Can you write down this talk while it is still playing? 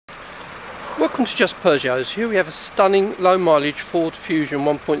Welcome to Just Peugeots. Here we have a stunning low mileage Ford Fusion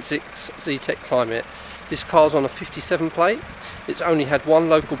 1.6 Zetec Climate. This car's on a 57 plate. It's only had one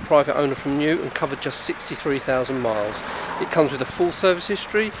local private owner from new and covered just 63,000 miles. It comes with a full service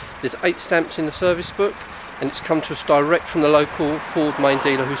history, there's 8 stamps in the service book, and it's come to us direct from the local Ford main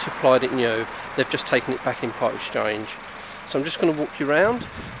dealer who supplied it new. They've just taken it back in part exchange. So I'm just going to walk you around.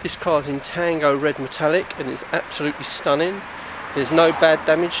 This car's in Tango red metallic and it's absolutely stunning. There's no bad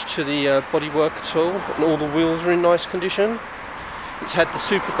damage to the bodywork at all, and all the wheels are in nice condition. It's had the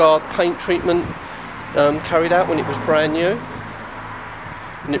SuperGuard paint treatment carried out when it was brand new,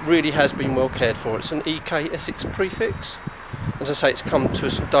 and it really has been well cared for. It's an EK Essex prefix. As I say, it's come to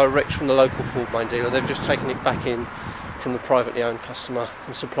us direct from the local Ford main dealer. They've just taken it back in from the privately owned customer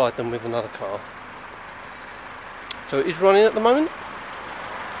and supplied them with another car. So it is running at the moment.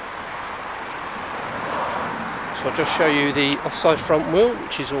 So I'll just show you the offside front wheel,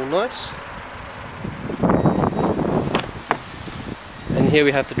 which is all nice. And here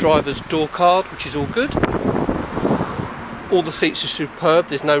we have the driver's door card, which is all good. All the seats are superb.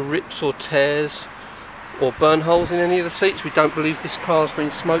 There's no rips or tears or burn holes in any of the seats. We don't believe this car's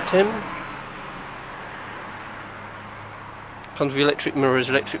been smoked in. Comes with electric mirrors,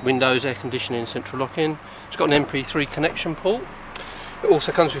 electric windows, air conditioning, central locking. It's got an MP3 connection port. It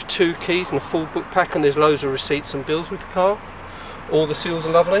also comes with 2 keys and a full book pack, and there's loads of receipts and bills with the car. All the seals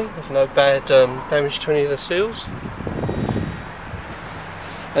are lovely. There's no bad damage to any of the seals.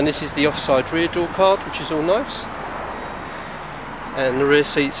 And this is the offside rear door card, which is all nice. And the rear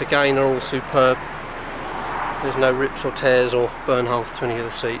seats again are all superb. There's no rips or tears or burn holes to any of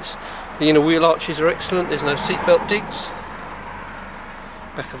the seats. The inner wheel arches are excellent. There's no seatbelt digs.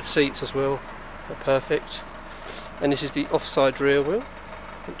 Back of the seats as well are perfect. And this is the offside rear wheel,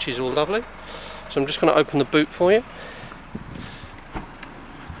 which is all lovely. So I'm just going to open the boot for you.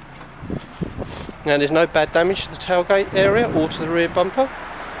 Now there's no bad damage to the tailgate area or to the rear bumper.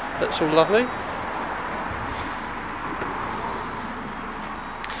 That's all lovely.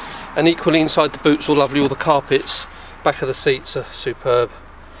 And equally inside the boot's all lovely. All the carpets, back of the seats are superb.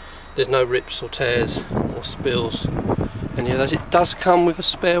 There's no rips or tears or spills. Any of those. It does come with a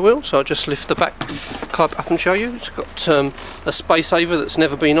spare wheel, so I'll just lift the back carpet up and show you. It's got a space saver that's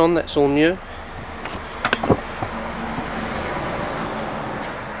never been on, that's all new.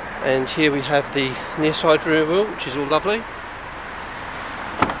 And here we have the near side rear wheel, which is all lovely.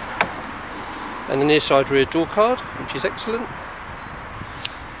 And the near side rear door card, which is excellent.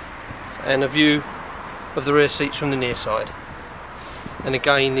 And a view of the rear seats from the near side. And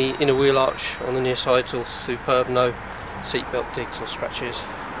again, the inner wheel arch on the near side is all superb, no seatbelt digs or scratches.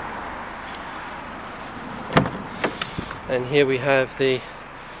 And here we have the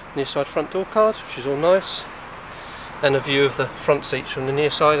near side front door card, which is all nice, and a view of the front seats from the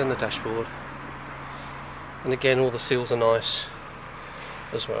near side and the dashboard. And again, all the seals are nice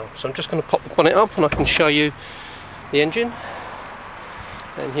as well. So I'm just going to pop the bonnet up and I can show you the engine.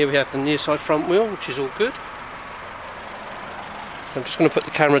 And here we have the near side front wheel, which is all good. So I'm just going to put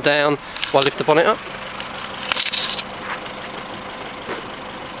the camera down while I lift the bonnet up.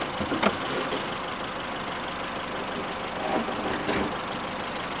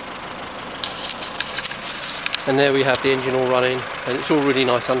 And there we have the engine all running, and it's all really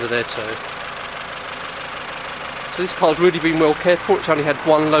nice under there too. So this car's really been well cared for. It's only had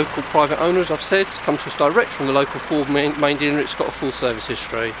one local private owner, as I've said. It's come to us direct from the local Ford main dealer. It's got a full service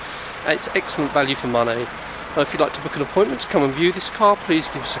history. And it's excellent value for money. Now, if you'd like to book an appointment to come and view this car, please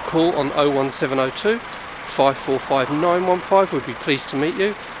give us a call on 01702 545 915. We'd be pleased to meet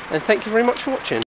you. And thank you very much for watching.